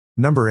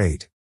Number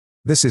 8.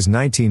 This is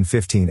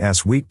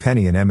 1915's wheat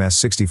penny in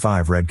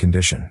MS65 red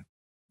condition.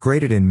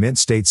 Graded in mint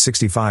state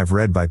 65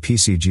 red by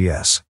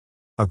PCGS.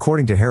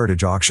 According to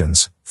Heritage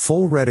Auctions,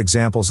 full red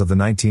examples of the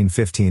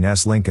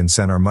 1915's Lincoln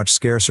cent are much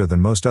scarcer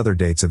than most other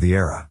dates of the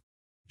era.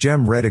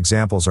 Gem red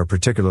examples are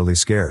particularly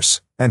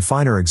scarce, and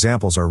finer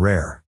examples are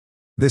rare.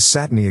 This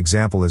satiny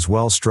example is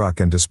well struck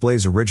and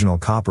displays original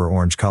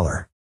copper-orange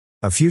color.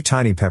 A few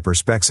tiny pepper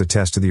specks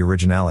attest to the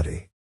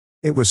originality.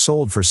 It was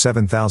sold for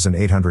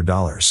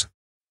 $7,800.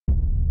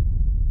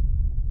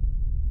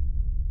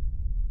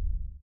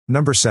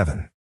 Number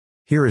 7.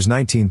 Here is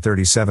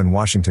 1937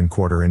 Washington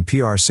quarter in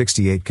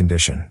PR68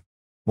 condition.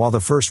 While the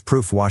first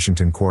proof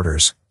Washington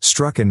quarters,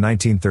 struck in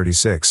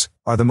 1936,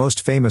 are the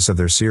most famous of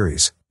their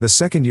series, the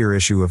second-year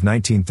issue of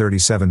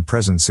 1937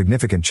 presents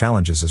significant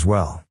challenges as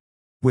well.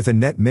 With a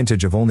net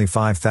mintage of only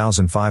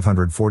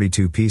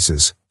 5,542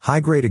 pieces,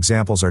 high-grade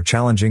examples are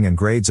challenging and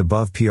grades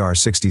above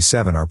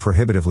PR67 are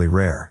prohibitively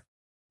rare.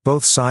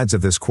 Both sides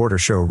of this quarter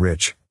show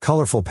rich,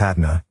 colorful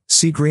patina,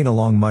 sea green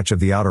along much of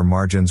the outer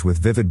margins with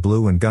vivid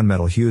blue and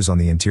gunmetal hues on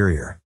the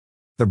interior.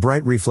 The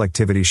bright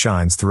reflectivity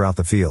shines throughout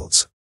the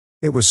fields.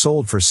 It was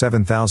sold for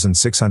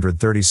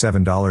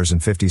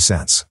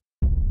 $7,637.50.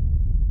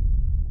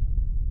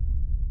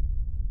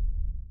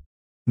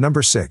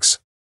 Number 6.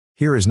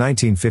 Here is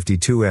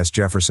 1952's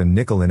Jefferson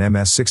nickel in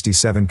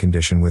MS67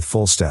 condition with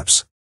full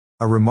steps.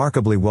 A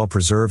remarkably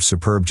well-preserved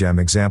superb gem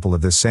example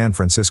of this San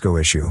Francisco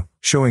issue,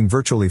 showing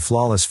virtually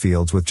flawless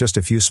fields with just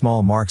a few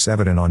small marks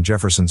evident on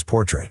Jefferson's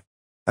portrait.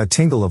 A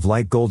tingle of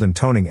light golden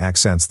toning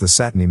accents the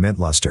satiny mint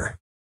luster.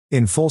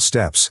 In full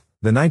steps,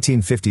 the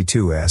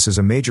 1952's is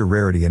a major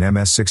rarity in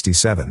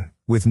MS67,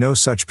 with no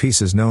such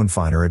pieces known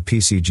finer at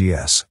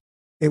PCGS.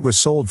 It was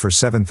sold for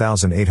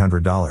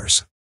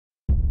 $7,800.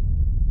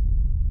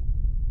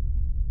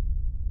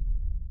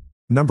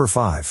 Number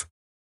 5.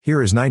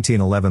 Here is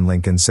 1911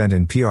 Lincoln cent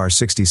in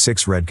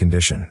PR66 red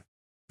condition.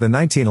 The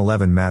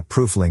 1911 matte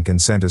proof Lincoln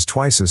cent is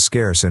twice as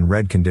scarce in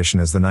red condition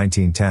as the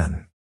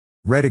 1910.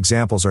 Red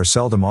examples are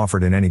seldom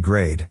offered in any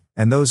grade,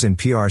 and those in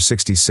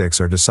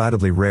PR66 are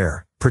decidedly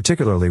rare,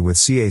 particularly with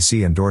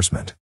CAC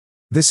endorsement.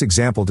 This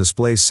example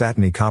displays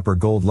satiny copper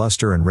gold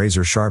luster and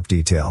razor-sharp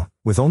detail,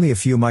 with only a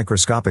few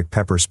microscopic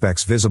pepper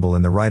specks visible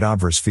in the right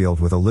obverse field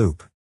with a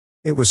loop.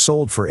 It was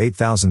sold for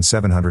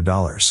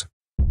 $8,700.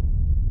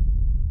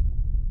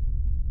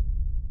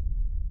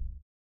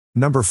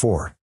 Number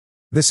 4.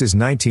 This is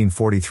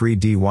 1943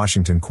 D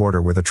Washington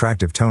quarter with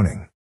attractive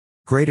toning.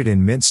 Graded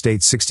in mint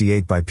state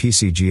 68 by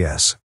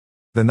PCGS.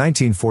 The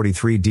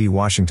 1943 D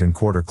Washington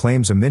quarter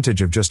claims a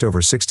mintage of just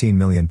over 16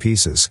 million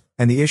pieces,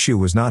 and the issue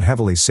was not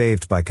heavily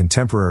saved by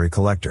contemporary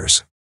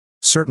collectors.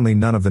 Certainly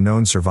none of the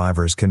known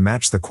survivors can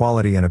match the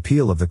quality and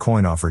appeal of the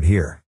coin offered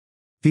here.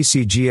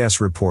 PCGS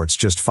reports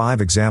just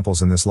 5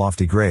 examples in this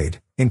lofty grade,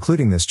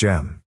 including this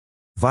gem.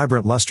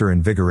 Vibrant luster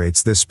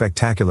invigorates this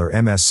spectacular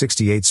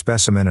MS68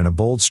 specimen and a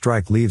bold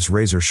strike leaves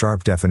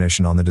razor-sharp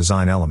definition on the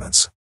design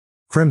elements.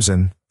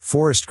 Crimson,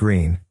 forest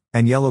green,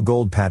 and yellow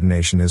gold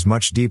patination is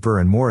much deeper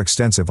and more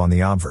extensive on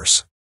the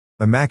obverse.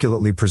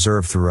 Immaculately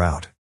preserved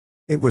throughout.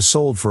 It was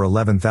sold for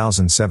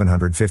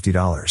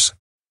 $11,750.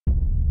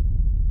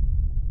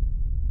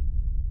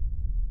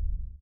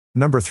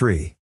 Number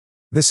 3.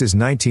 This is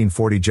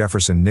 1940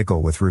 Jefferson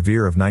nickel with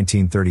Revere of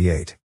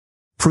 1938.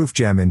 Proof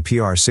gem in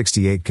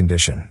PR68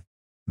 condition.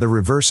 The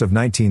reverse of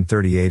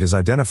 1938 is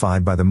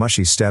identified by the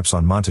mushy steps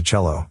on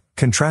Monticello,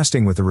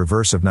 contrasting with the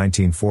reverse of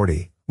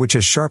 1940, which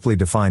has sharply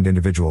defined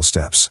individual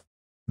steps.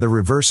 The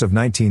reverse of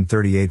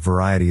 1938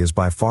 variety is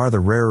by far the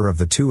rarer of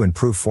the two in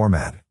proof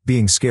format,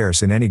 being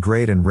scarce in any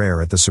grade and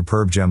rare at the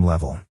superb gem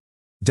level.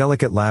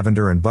 Delicate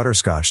lavender and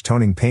butterscotch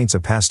toning paints a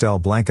pastel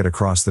blanket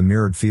across the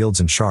mirrored fields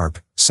and sharp,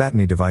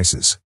 satiny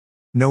devices.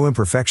 No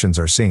imperfections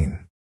are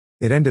seen.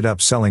 It ended up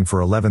selling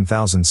for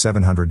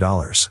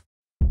 $11,700.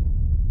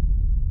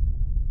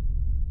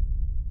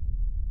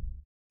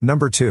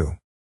 Number 2.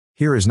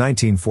 Here is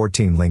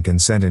 1914 Lincoln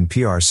cent in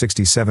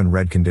PR67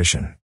 red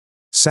condition.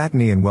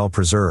 Satiny and well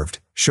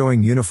preserved,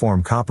 showing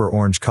uniform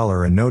copper-orange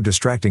color and no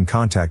distracting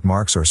contact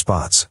marks or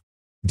spots.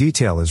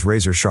 Detail is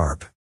razor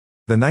sharp.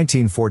 The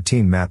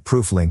 1914 matte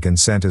proof Lincoln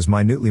cent is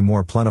minutely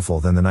more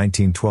plentiful than the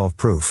 1912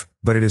 proof,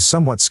 but it is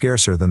somewhat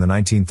scarcer than the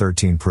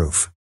 1913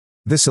 proof.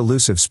 This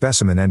elusive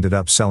specimen ended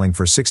up selling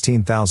for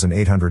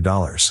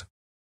 $16,800.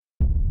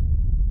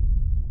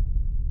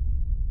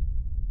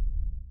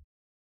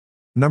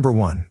 Number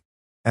 1.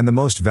 And the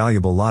most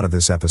valuable lot of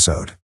this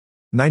episode.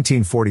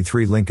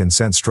 1943 Lincoln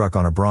cent struck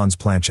on a bronze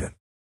planchet.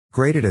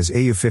 Graded as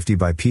AU50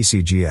 by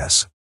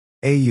PCGS.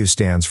 AU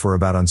stands for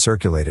about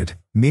uncirculated,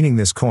 meaning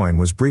this coin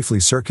was briefly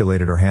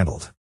circulated or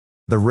handled.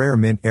 The rare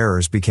mint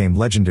errors became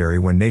legendary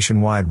when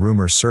nationwide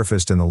rumors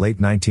surfaced in the late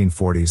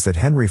 1940s that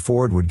Henry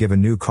Ford would give a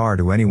new car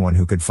to anyone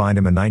who could find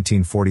him a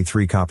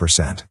 1943 copper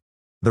cent.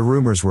 The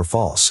rumors were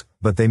false,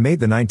 but they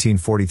made the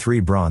 1943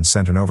 bronze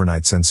cent an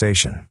overnight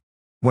sensation.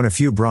 When a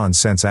few bronze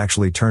cents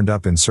actually turned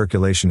up in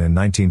circulation in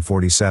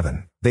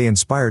 1947, they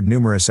inspired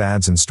numerous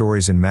ads and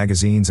stories in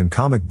magazines and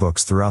comic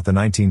books throughout the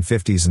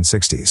 1950s and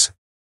 60s.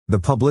 The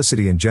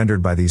publicity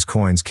engendered by these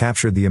coins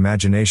captured the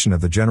imagination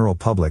of the general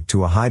public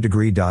to a high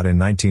degree. In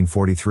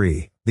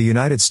 1943, the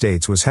United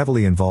States was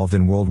heavily involved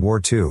in World War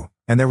II,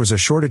 and there was a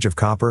shortage of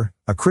copper,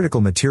 a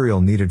critical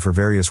material needed for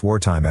various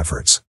wartime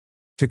efforts.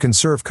 To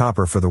conserve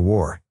copper for the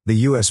war,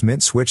 the U.S.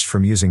 Mint switched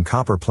from using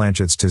copper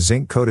planchets to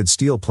zinc-coated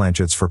steel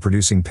planchets for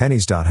producing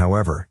pennies.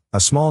 However, a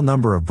small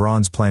number of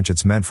bronze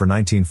planchets meant for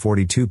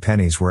 1942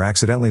 pennies were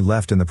accidentally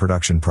left in the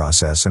production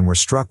process and were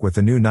struck with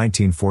the new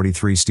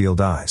 1943 steel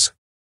dies.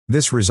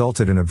 This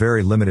resulted in a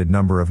very limited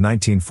number of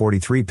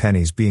 1943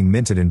 pennies being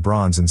minted in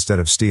bronze instead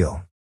of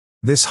steel.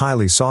 This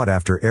highly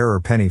sought-after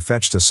error penny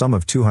fetched a sum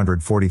of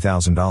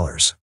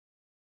 $240,000.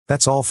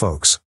 That's all,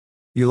 folks.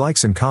 Your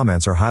likes and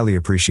comments are highly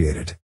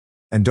appreciated.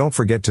 And don't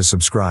forget to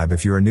subscribe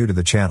if you are new to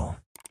the channel.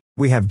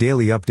 We have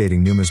daily updating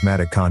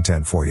numismatic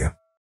content for you.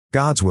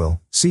 God's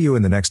will, see you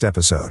in the next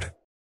episode.